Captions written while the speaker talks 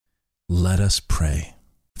Let us pray.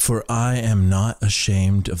 For I am not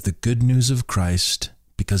ashamed of the good news of Christ,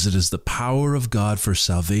 because it is the power of God for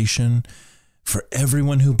salvation for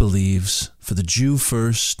everyone who believes, for the Jew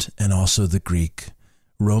first and also the Greek.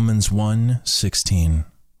 Romans 1:16.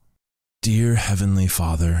 Dear Heavenly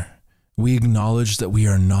Father, we acknowledge that we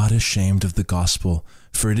are not ashamed of the gospel,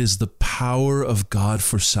 for it is the power of God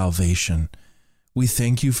for salvation. We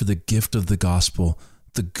thank you for the gift of the gospel,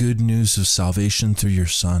 the good news of salvation through your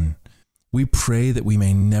Son. We pray that we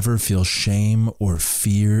may never feel shame or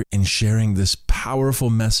fear in sharing this powerful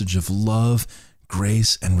message of love,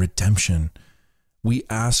 grace, and redemption. We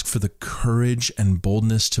ask for the courage and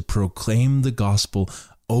boldness to proclaim the gospel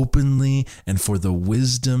openly and for the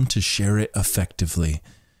wisdom to share it effectively.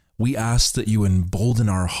 We ask that you embolden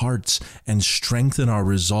our hearts and strengthen our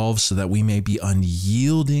resolve so that we may be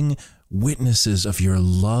unyielding witnesses of your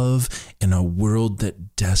love in a world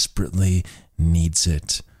that desperately needs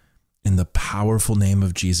it. In the powerful name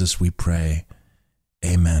of Jesus we pray.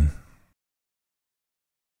 Amen.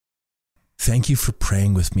 Thank you for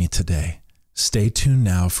praying with me today. Stay tuned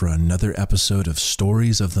now for another episode of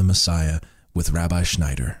Stories of the Messiah with Rabbi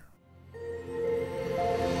Schneider.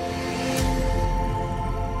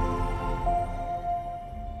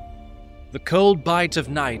 The cold bite of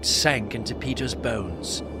night sank into Peter's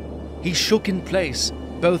bones. He shook in place,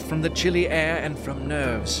 both from the chilly air and from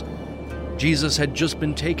nerves. Jesus had just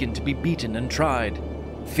been taken to be beaten and tried.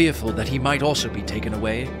 Fearful that he might also be taken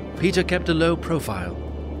away, Peter kept a low profile.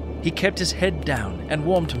 He kept his head down and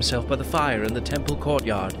warmed himself by the fire in the temple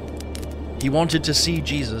courtyard. He wanted to see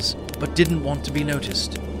Jesus, but didn't want to be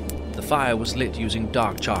noticed. The fire was lit using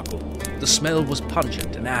dark charcoal. The smell was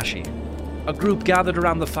pungent and ashy. A group gathered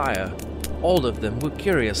around the fire. All of them were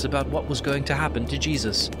curious about what was going to happen to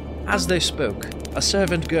Jesus. As they spoke, a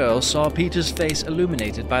servant girl saw Peter's face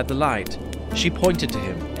illuminated by the light. She pointed to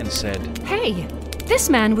him and said, "Hey, this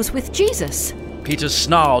man was with Jesus." Peter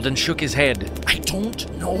snarled and shook his head. "I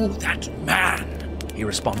don't know that man," he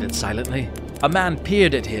responded silently. A man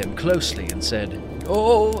peered at him closely and said,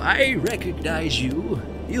 "Oh, I recognize you.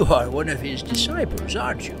 You are one of his disciples,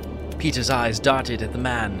 aren't you?" Peter's eyes darted at the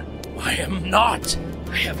man. "I am not.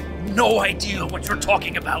 I have no idea what you're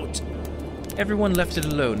talking about." Everyone left it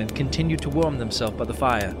alone and continued to warm themselves by the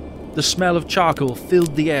fire. The smell of charcoal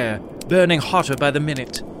filled the air, burning hotter by the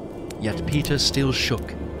minute. Yet Peter still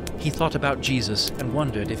shook. He thought about Jesus and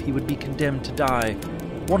wondered if he would be condemned to die.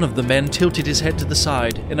 One of the men tilted his head to the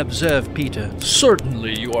side and observed Peter.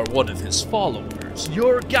 "Certainly you are one of his followers.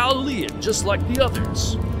 You're Galilean, just like the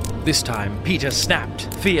others." This time, Peter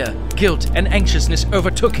snapped. Fear, guilt, and anxiousness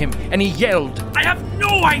overtook him, and he yelled, "I have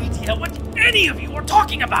no idea what any of you are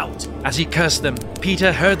talking about!" As he cursed them,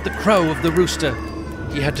 Peter heard the crow of the rooster.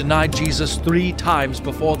 He had denied Jesus 3 times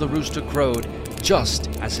before the rooster crowed, just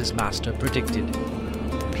as his master predicted.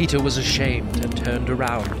 Peter was ashamed and turned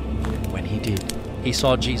around. When he did, he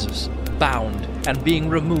saw Jesus, bound and being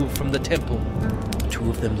removed from the temple. The two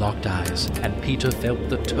of them locked eyes, and Peter felt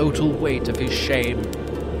the total weight of his shame.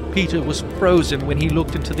 Peter was frozen when he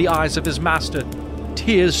looked into the eyes of his master.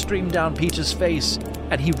 Tears streamed down Peter's face,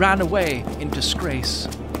 and he ran away in disgrace.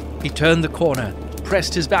 He turned the corner,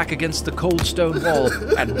 pressed his back against the cold stone wall,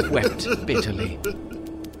 and wept bitterly.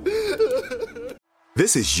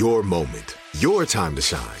 This is your moment, your time to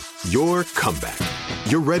shine, your comeback.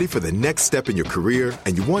 You're ready for the next step in your career,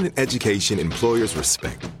 and you want an education employers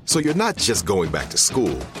respect. So you're not just going back to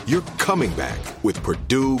school, you're coming back with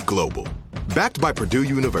Purdue Global. Backed by Purdue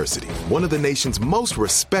University, one of the nation's most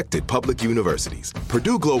respected public universities,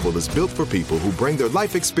 Purdue Global is built for people who bring their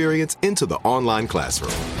life experience into the online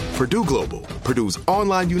classroom. Purdue Global, Purdue's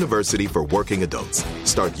online university for working adults.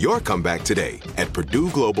 Start your comeback today at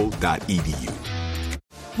purdueglobal.edu.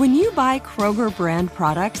 When you buy Kroger brand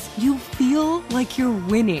products, you feel like you're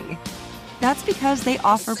winning. That's because they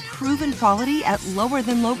offer proven quality at lower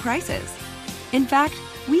than low prices. In fact,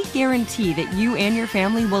 we guarantee that you and your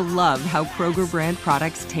family will love how Kroger brand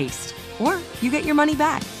products taste, or you get your money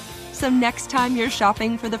back. So next time you're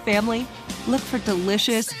shopping for the family, look for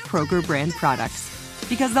delicious Kroger brand products,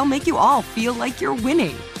 because they'll make you all feel like you're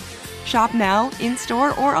winning. Shop now,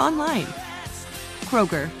 in-store, or online.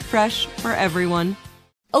 Kroger, fresh for everyone.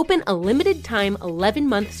 Open a limited-time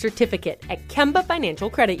 11-month certificate at Kemba Financial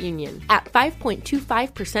Credit Union. At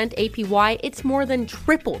 5.25% APY, it's more than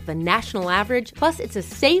triple the national average, plus it's a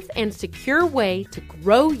safe and secure way to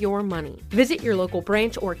grow your money. Visit your local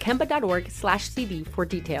branch or kemba.org/cb for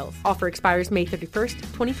details. Offer expires May 31st,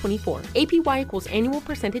 2024. APY equals annual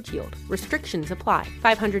percentage yield. Restrictions apply.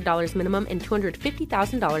 $500 minimum and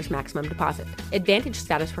 $250,000 maximum deposit. Advantage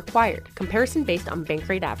status required. Comparison based on bank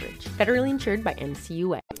rate average. Federally insured by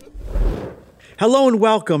NCUA. Hello and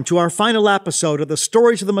welcome to our final episode of the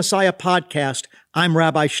Stories of the Messiah podcast. I'm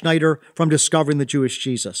Rabbi Schneider from Discovering the Jewish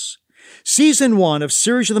Jesus. Season 1 of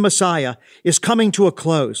Series of the Messiah is coming to a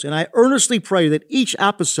close, and I earnestly pray that each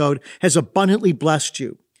episode has abundantly blessed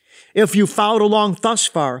you. If you followed along thus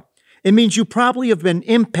far, it means you probably have been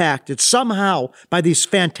impacted somehow by these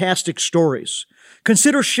fantastic stories.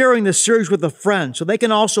 Consider sharing this series with a friend so they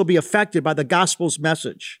can also be affected by the gospel's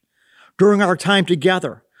message. During our time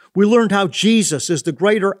together, we learned how Jesus is the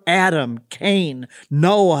greater Adam, Cain,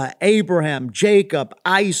 Noah, Abraham, Jacob,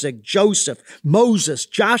 Isaac, Joseph, Moses,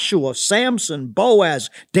 Joshua, Samson, Boaz,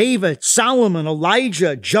 David, Solomon,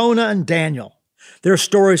 Elijah, Jonah, and Daniel. Their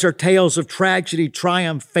stories are tales of tragedy,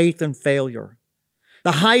 triumph, faith, and failure.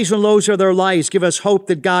 The highs and lows of their lives give us hope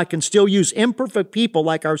that God can still use imperfect people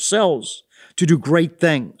like ourselves to do great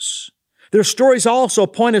things. Their stories also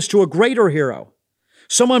point us to a greater hero,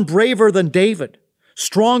 someone braver than David,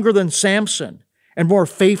 stronger than Samson, and more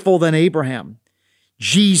faithful than Abraham.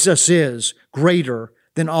 Jesus is greater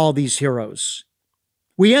than all these heroes.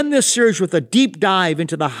 We end this series with a deep dive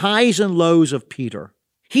into the highs and lows of Peter.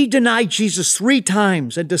 He denied Jesus 3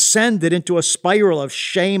 times and descended into a spiral of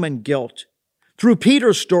shame and guilt. Through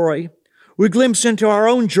Peter's story, we glimpse into our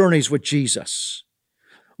own journeys with Jesus.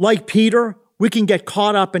 Like Peter, we can get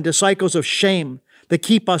caught up into cycles of shame that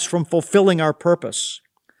keep us from fulfilling our purpose.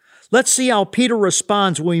 Let's see how Peter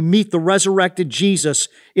responds when we meet the resurrected Jesus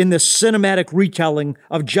in this cinematic retelling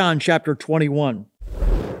of John chapter 21.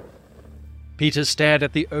 Peter stared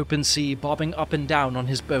at the open sea bobbing up and down on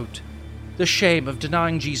his boat. The shame of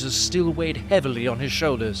denying Jesus still weighed heavily on his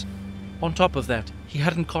shoulders. On top of that, he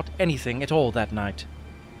hadn't caught anything at all that night.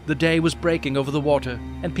 The day was breaking over the water,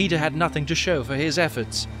 and Peter had nothing to show for his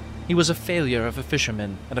efforts. He was a failure of a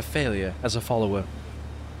fisherman and a failure as a follower.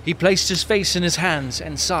 He placed his face in his hands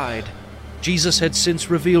and sighed. Jesus had since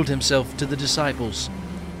revealed himself to the disciples,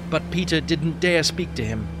 but Peter didn't dare speak to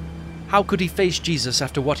him. How could he face Jesus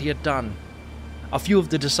after what he had done? A few of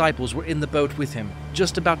the disciples were in the boat with him,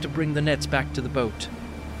 just about to bring the nets back to the boat.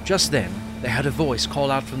 Just then, they heard a voice call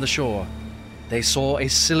out from the shore. They saw a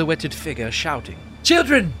silhouetted figure shouting,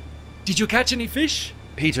 Children, did you catch any fish?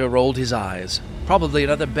 Peter rolled his eyes. Probably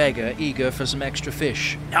another beggar eager for some extra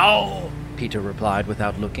fish. No, Peter replied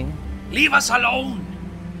without looking. leave us alone.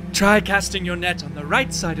 Try casting your net on the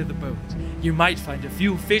right side of the boat. You might find a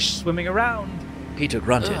few fish swimming around. Peter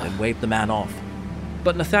grunted and waved the man off.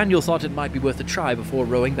 But Nathanael thought it might be worth a try before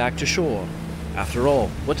rowing back to shore. After all,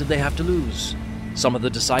 what did they have to lose? Some of the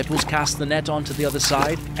disciples cast the net onto the other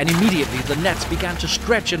side, and immediately the nets began to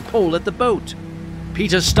stretch and pull at the boat.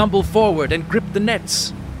 Peter stumbled forward and gripped the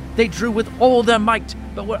nets. They drew with all their might,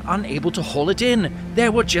 but were unable to haul it in.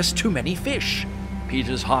 There were just too many fish.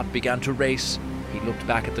 Peter's heart began to race. He looked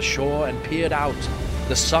back at the shore and peered out.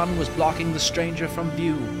 The sun was blocking the stranger from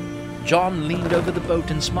view. John leaned over the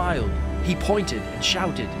boat and smiled. He pointed and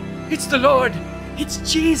shouted, It's the Lord!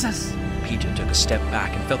 It's Jesus! Peter took a step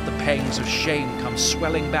back and felt the pangs of shame come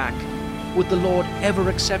swelling back. Would the Lord ever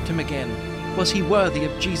accept him again? Was he worthy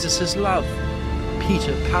of Jesus' love?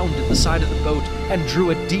 Peter pounded the side of the boat and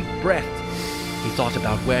drew a deep breath. He thought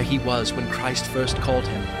about where he was when Christ first called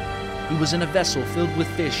him. He was in a vessel filled with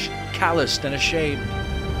fish, calloused and ashamed.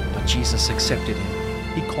 But Jesus accepted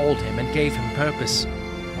him. He called him and gave him purpose.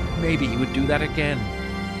 Maybe he would do that again.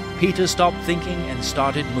 Peter stopped thinking and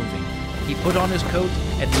started moving. He put on his coat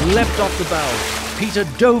and leapt off the bow. Peter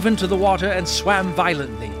dove into the water and swam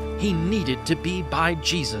violently. He needed to be by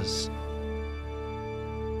Jesus.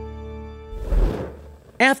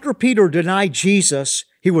 After Peter denied Jesus,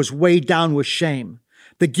 he was weighed down with shame.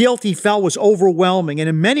 The guilt he felt was overwhelming and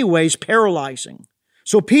in many ways paralyzing.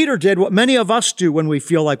 So Peter did what many of us do when we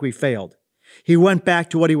feel like we failed. He went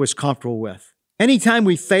back to what he was comfortable with. Anytime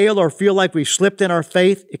we fail or feel like we've slipped in our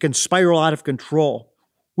faith, it can spiral out of control.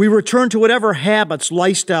 We return to whatever habits,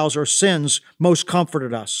 lifestyles, or sins most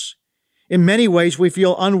comforted us. In many ways, we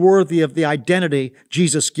feel unworthy of the identity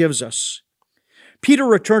Jesus gives us. Peter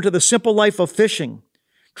returned to the simple life of fishing,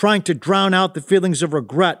 trying to drown out the feelings of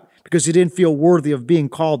regret because he didn't feel worthy of being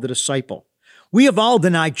called the disciple. We have all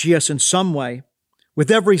denied Jesus in some way. With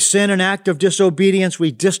every sin and act of disobedience,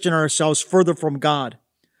 we distance ourselves further from God.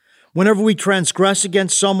 Whenever we transgress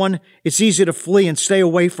against someone, it's easy to flee and stay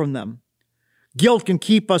away from them. Guilt can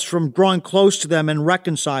keep us from drawing close to them and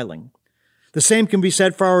reconciling. The same can be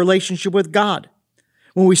said for our relationship with God.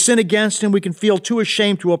 When we sin against Him, we can feel too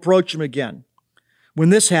ashamed to approach Him again. When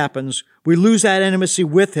this happens, we lose that intimacy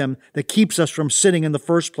with Him that keeps us from sinning in the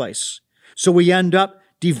first place. So we end up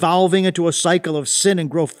devolving into a cycle of sin and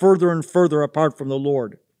grow further and further apart from the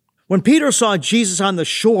Lord. When Peter saw Jesus on the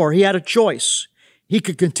shore, he had a choice. He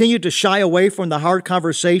could continue to shy away from the hard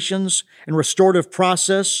conversations and restorative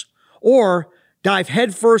process, or dive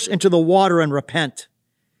headfirst into the water and repent.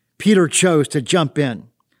 Peter chose to jump in.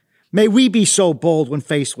 May we be so bold when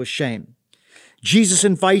faced with shame. Jesus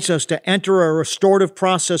invites us to enter a restorative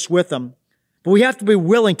process with him, but we have to be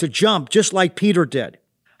willing to jump just like Peter did.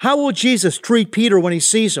 How will Jesus treat Peter when he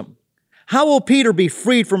sees him? How will Peter be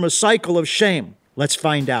freed from a cycle of shame? Let's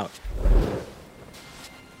find out.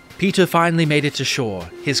 Peter finally made it to shore,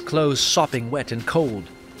 his clothes sopping wet and cold.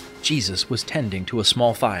 Jesus was tending to a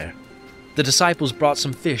small fire. The disciples brought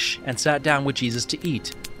some fish and sat down with Jesus to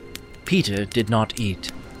eat. Peter did not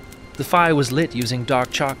eat. The fire was lit using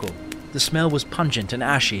dark charcoal. The smell was pungent and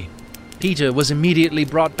ashy. Peter was immediately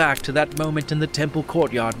brought back to that moment in the temple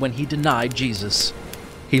courtyard when he denied Jesus.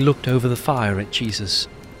 He looked over the fire at Jesus.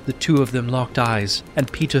 The two of them locked eyes,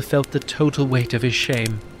 and Peter felt the total weight of his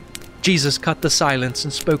shame. Jesus cut the silence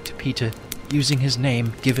and spoke to Peter, using his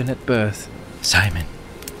name given at birth. "Simon,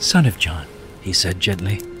 son of John," he said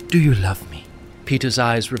gently, "do you love me?" Peter's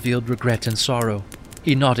eyes revealed regret and sorrow.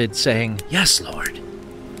 He nodded, saying, "Yes, Lord.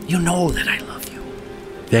 You know that I love you."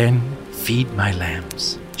 "Then feed my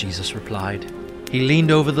lambs," Jesus replied. He leaned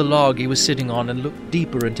over the log he was sitting on and looked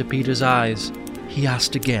deeper into Peter's eyes. He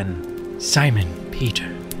asked again, "Simon, Peter,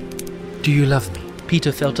 do you love me?"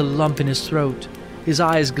 Peter felt a lump in his throat. His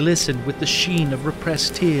eyes glistened with the sheen of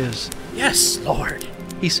repressed tears. "Yes, Lord,"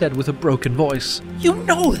 he said with a broken voice. "You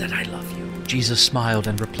know that I love you." Jesus smiled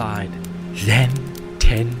and replied, "Then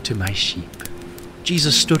tend to my sheep."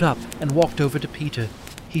 Jesus stood up and walked over to Peter.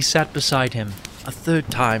 He sat beside him. A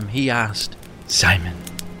third time he asked, "Simon,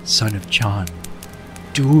 son of John,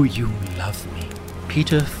 do you love me?"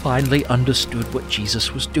 Peter finally understood what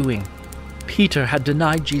Jesus was doing. Peter had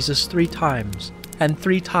denied Jesus 3 times, and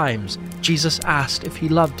 3 times Jesus asked if he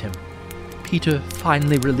loved him. Peter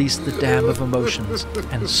finally released the dam of emotions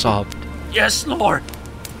and sobbed. "Yes, Lord.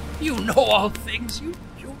 You know all things.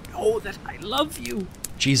 You know that I love you."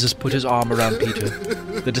 Jesus put his arm around Peter.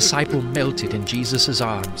 The disciple melted in Jesus'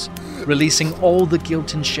 arms, releasing all the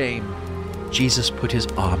guilt and shame. Jesus put his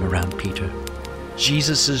arm around Peter.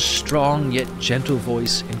 Jesus' strong yet gentle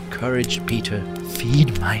voice encouraged Peter.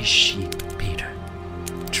 "Feed my sheep, Peter.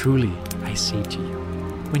 Truly, I say to you,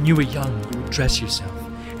 when you were young, you would dress yourself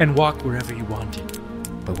and walk wherever you wanted.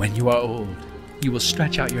 But when you are old, you will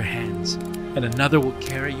stretch out your hands, and another will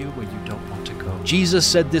carry you where you don't want to go." Jesus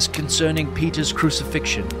said this concerning Peter's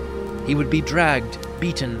crucifixion. He would be dragged,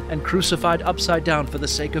 beaten, and crucified upside down for the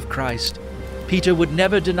sake of Christ. Peter would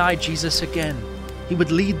never deny Jesus again. He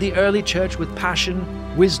would lead the early church with passion,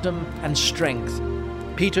 wisdom, and strength.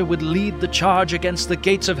 Peter would lead the charge against the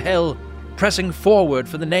gates of hell, pressing forward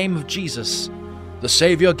for the name of Jesus. The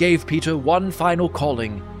Savior gave Peter one final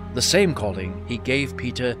calling, the same calling he gave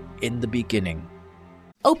Peter in the beginning.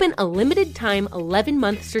 Open a limited-time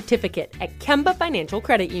 11-month certificate at Kemba Financial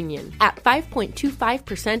Credit Union. At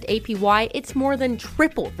 5.25% APY, it's more than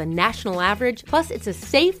triple the national average, plus it's a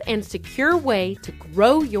safe and secure way to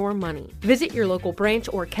grow your money. Visit your local branch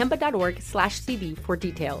or kemba.org/cd for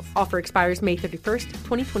details. Offer expires May 31st,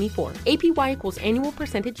 2024. APY equals annual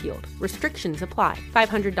percentage yield. Restrictions apply.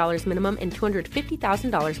 $500 minimum and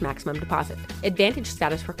 $250,000 maximum deposit. Advantage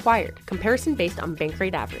status required. Comparison based on bank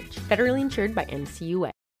rate average. Federally insured by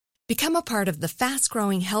NCUA. Become a part of the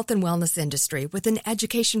fast-growing health and wellness industry with an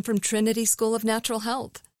education from Trinity School of Natural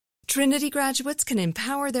Health. Trinity graduates can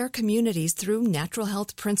empower their communities through natural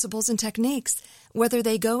health principles and techniques, whether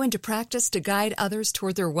they go into practice to guide others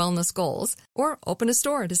toward their wellness goals or open a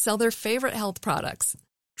store to sell their favorite health products.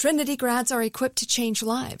 Trinity grads are equipped to change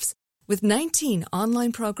lives with 19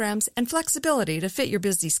 online programs and flexibility to fit your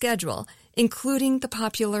busy schedule, including the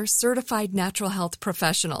popular Certified Natural Health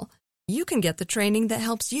Professional. You can get the training that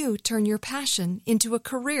helps you turn your passion into a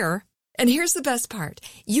career. And here's the best part.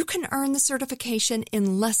 You can earn the certification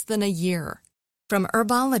in less than a year. From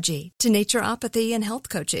herbology to naturopathy and health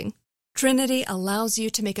coaching, Trinity allows you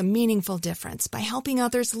to make a meaningful difference by helping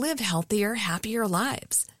others live healthier, happier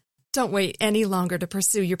lives. Don't wait any longer to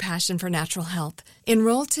pursue your passion for natural health.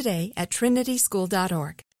 Enroll today at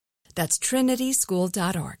trinityschool.org. That's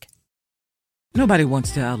trinityschool.org. Nobody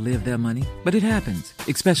wants to outlive their money, but it happens,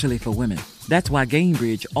 especially for women. That's why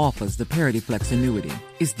Gainbridge offers the Parity Flex annuity.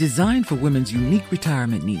 It's designed for women's unique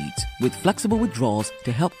retirement needs, with flexible withdrawals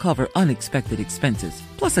to help cover unexpected expenses,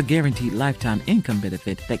 plus a guaranteed lifetime income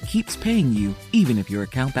benefit that keeps paying you even if your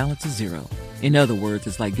account balance is zero. In other words,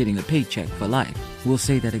 it's like getting a paycheck for life. We'll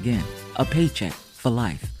say that again. A paycheck for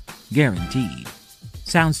life. Guaranteed.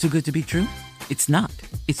 Sounds too good to be true? It's not.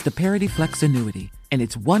 It's the Parity Flex annuity, and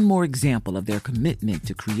it's one more example of their commitment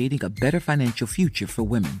to creating a better financial future for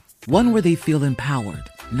women. One where they feel empowered,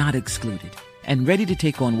 not excluded, and ready to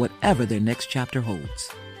take on whatever their next chapter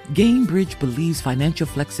holds. GameBridge believes financial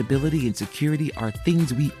flexibility and security are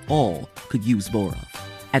things we all could use more of.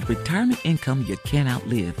 At retirement income you can't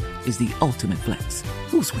outlive is the ultimate flex.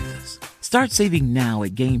 Who's with us? Start saving now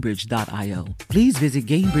at GameBridge.io. Please visit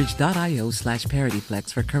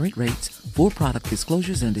GameBridge.io/ParityFlex for current rates, for product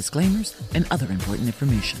disclosures and disclaimers, and other important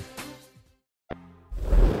information.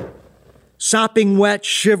 Sopping wet,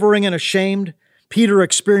 shivering, and ashamed, Peter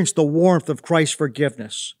experienced the warmth of Christ's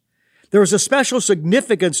forgiveness. There was a special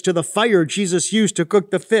significance to the fire Jesus used to cook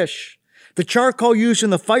the fish. The charcoal used in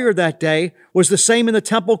the fire that day was the same in the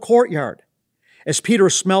temple courtyard. As Peter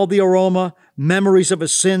smelled the aroma, memories of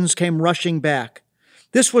his sins came rushing back.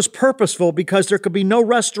 This was purposeful because there could be no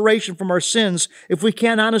restoration from our sins if we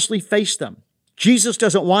can't honestly face them. Jesus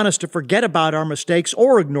doesn't want us to forget about our mistakes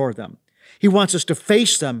or ignore them. He wants us to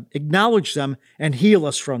face them, acknowledge them, and heal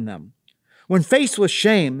us from them. When faced with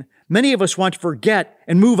shame, many of us want to forget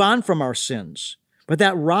and move on from our sins, but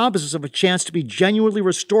that robs us of a chance to be genuinely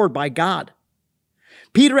restored by God.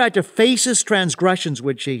 Peter had to face his transgressions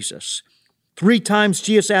with Jesus. 3 times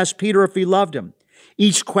Jesus asked Peter if he loved him.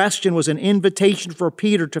 Each question was an invitation for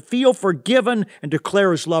Peter to feel forgiven and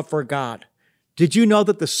declare his love for God. Did you know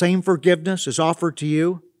that the same forgiveness is offered to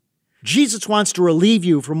you? Jesus wants to relieve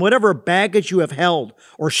you from whatever baggage you have held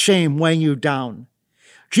or shame weighing you down.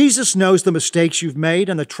 Jesus knows the mistakes you've made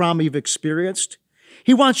and the trauma you've experienced.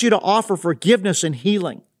 He wants you to offer forgiveness and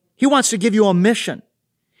healing. He wants to give you a mission.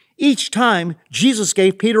 Each time, Jesus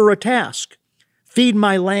gave Peter a task. Feed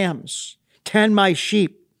my lambs, tend my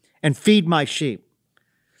sheep, and feed my sheep.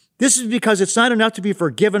 This is because it's not enough to be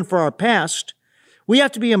forgiven for our past. We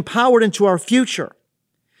have to be empowered into our future.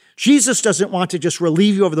 Jesus doesn't want to just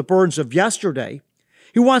relieve you of the burdens of yesterday.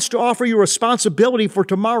 He wants to offer you responsibility for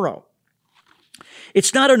tomorrow.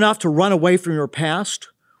 It's not enough to run away from your past.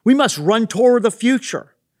 We must run toward the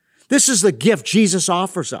future. This is the gift Jesus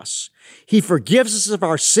offers us. He forgives us of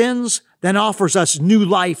our sins, then offers us new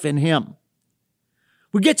life in Him.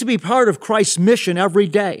 We get to be part of Christ's mission every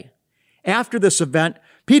day. After this event,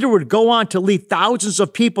 Peter would go on to lead thousands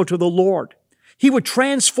of people to the Lord. He would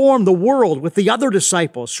transform the world with the other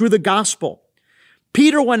disciples through the gospel.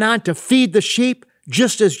 Peter went on to feed the sheep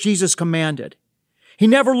just as Jesus commanded. He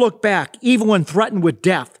never looked back, even when threatened with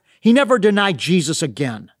death. He never denied Jesus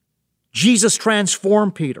again. Jesus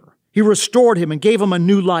transformed Peter. He restored him and gave him a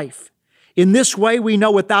new life. In this way, we know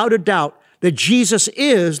without a doubt that Jesus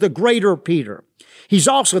is the greater Peter. He's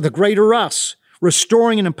also the greater us,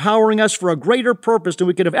 restoring and empowering us for a greater purpose than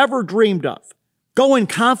we could have ever dreamed of. Go in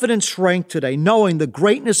confident strength today, knowing the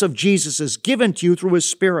greatness of Jesus is given to you through His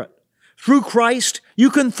Spirit. Through Christ, you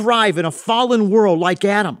can thrive in a fallen world like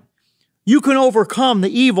Adam. You can overcome the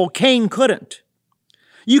evil Cain couldn't.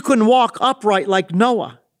 You can walk upright like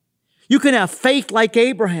Noah. You can have faith like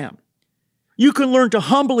Abraham. You can learn to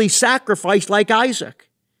humbly sacrifice like Isaac.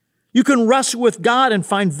 You can wrestle with God and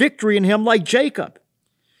find victory in Him like Jacob.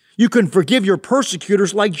 You can forgive your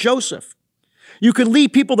persecutors like Joseph. You can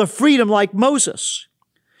lead people to freedom like Moses.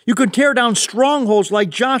 You can tear down strongholds like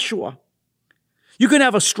Joshua. You can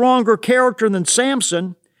have a stronger character than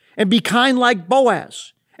Samson and be kind like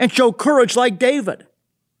Boaz and show courage like David.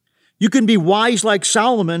 You can be wise like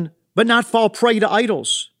Solomon, but not fall prey to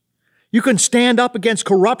idols. You can stand up against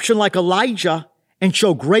corruption like Elijah and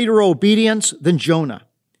show greater obedience than Jonah.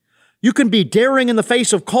 You can be daring in the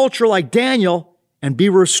face of culture like Daniel and be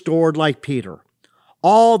restored like Peter.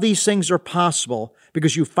 All these things are possible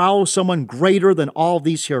because you follow someone greater than all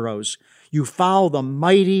these heroes. You follow the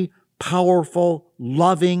mighty, powerful,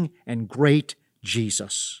 loving, and great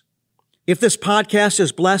Jesus. If this podcast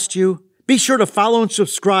has blessed you, be sure to follow and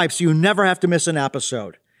subscribe so you never have to miss an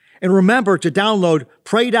episode. And remember to download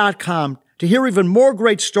Pray.com to hear even more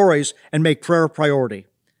great stories and make prayer a priority.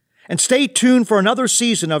 And stay tuned for another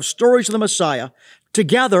season of Stories of the Messiah.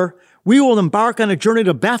 Together, we will embark on a journey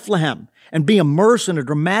to Bethlehem and be immersed in a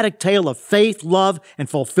dramatic tale of faith, love, and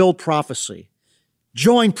fulfilled prophecy.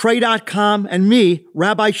 Join Pray.com and me,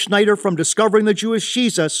 Rabbi Schneider from Discovering the Jewish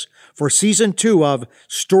Jesus, for Season 2 of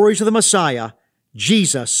Stories of the Messiah,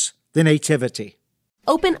 Jesus, the Nativity.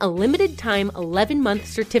 Open a limited-time 11-month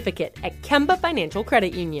certificate at Kemba Financial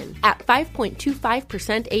Credit Union. At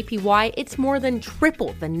 5.25% APY, it's more than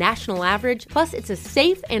triple the national average, plus it's a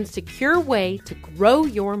safe and secure way to grow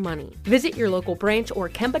your money. Visit your local branch or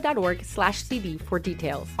kemba.org/cd for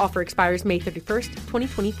details. Offer expires May 31st,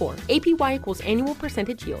 2024. APY equals annual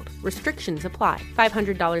percentage yield. Restrictions apply.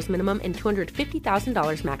 $500 minimum and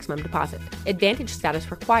 $250,000 maximum deposit. Advantage status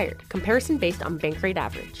required. Comparison based on bank rate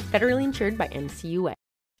average. Federally insured by NCUA.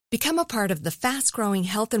 Become a part of the fast-growing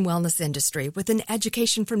health and wellness industry with an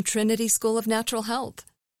education from Trinity School of Natural Health.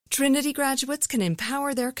 Trinity graduates can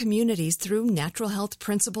empower their communities through natural health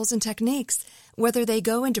principles and techniques, whether they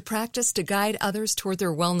go into practice to guide others toward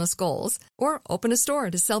their wellness goals or open a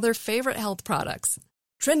store to sell their favorite health products.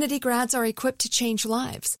 Trinity grads are equipped to change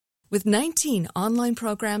lives. With 19 online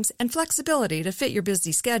programs and flexibility to fit your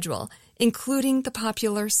busy schedule, including the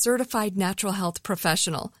popular Certified Natural Health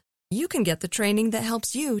Professional, you can get the training that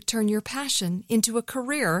helps you turn your passion into a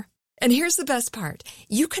career. And here's the best part.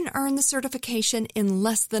 You can earn the certification in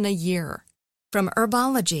less than a year. From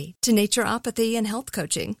herbology to naturopathy and health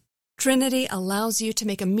coaching, Trinity allows you to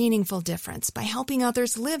make a meaningful difference by helping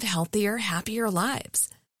others live healthier, happier lives.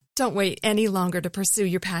 Don't wait any longer to pursue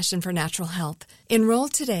your passion for natural health. Enroll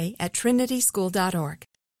today at trinityschool.org.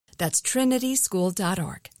 That's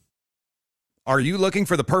trinityschool.org. Are you looking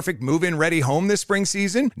for the perfect move-in ready home this spring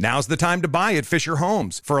season? Now's the time to buy at Fisher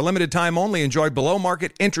Homes. For a limited time only, enjoy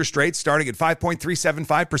below-market interest rates starting at 5.375%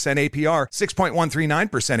 APR,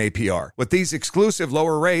 6.139% APR. With these exclusive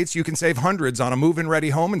lower rates, you can save hundreds on a move-in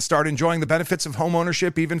ready home and start enjoying the benefits of home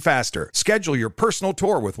ownership even faster. Schedule your personal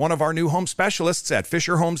tour with one of our new home specialists at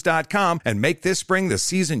FisherHomes.com and make this spring the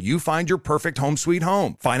season you find your perfect home sweet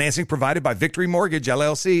home. Financing provided by Victory Mortgage,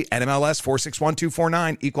 LLC, NMLS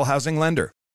 461249, Equal Housing Lender.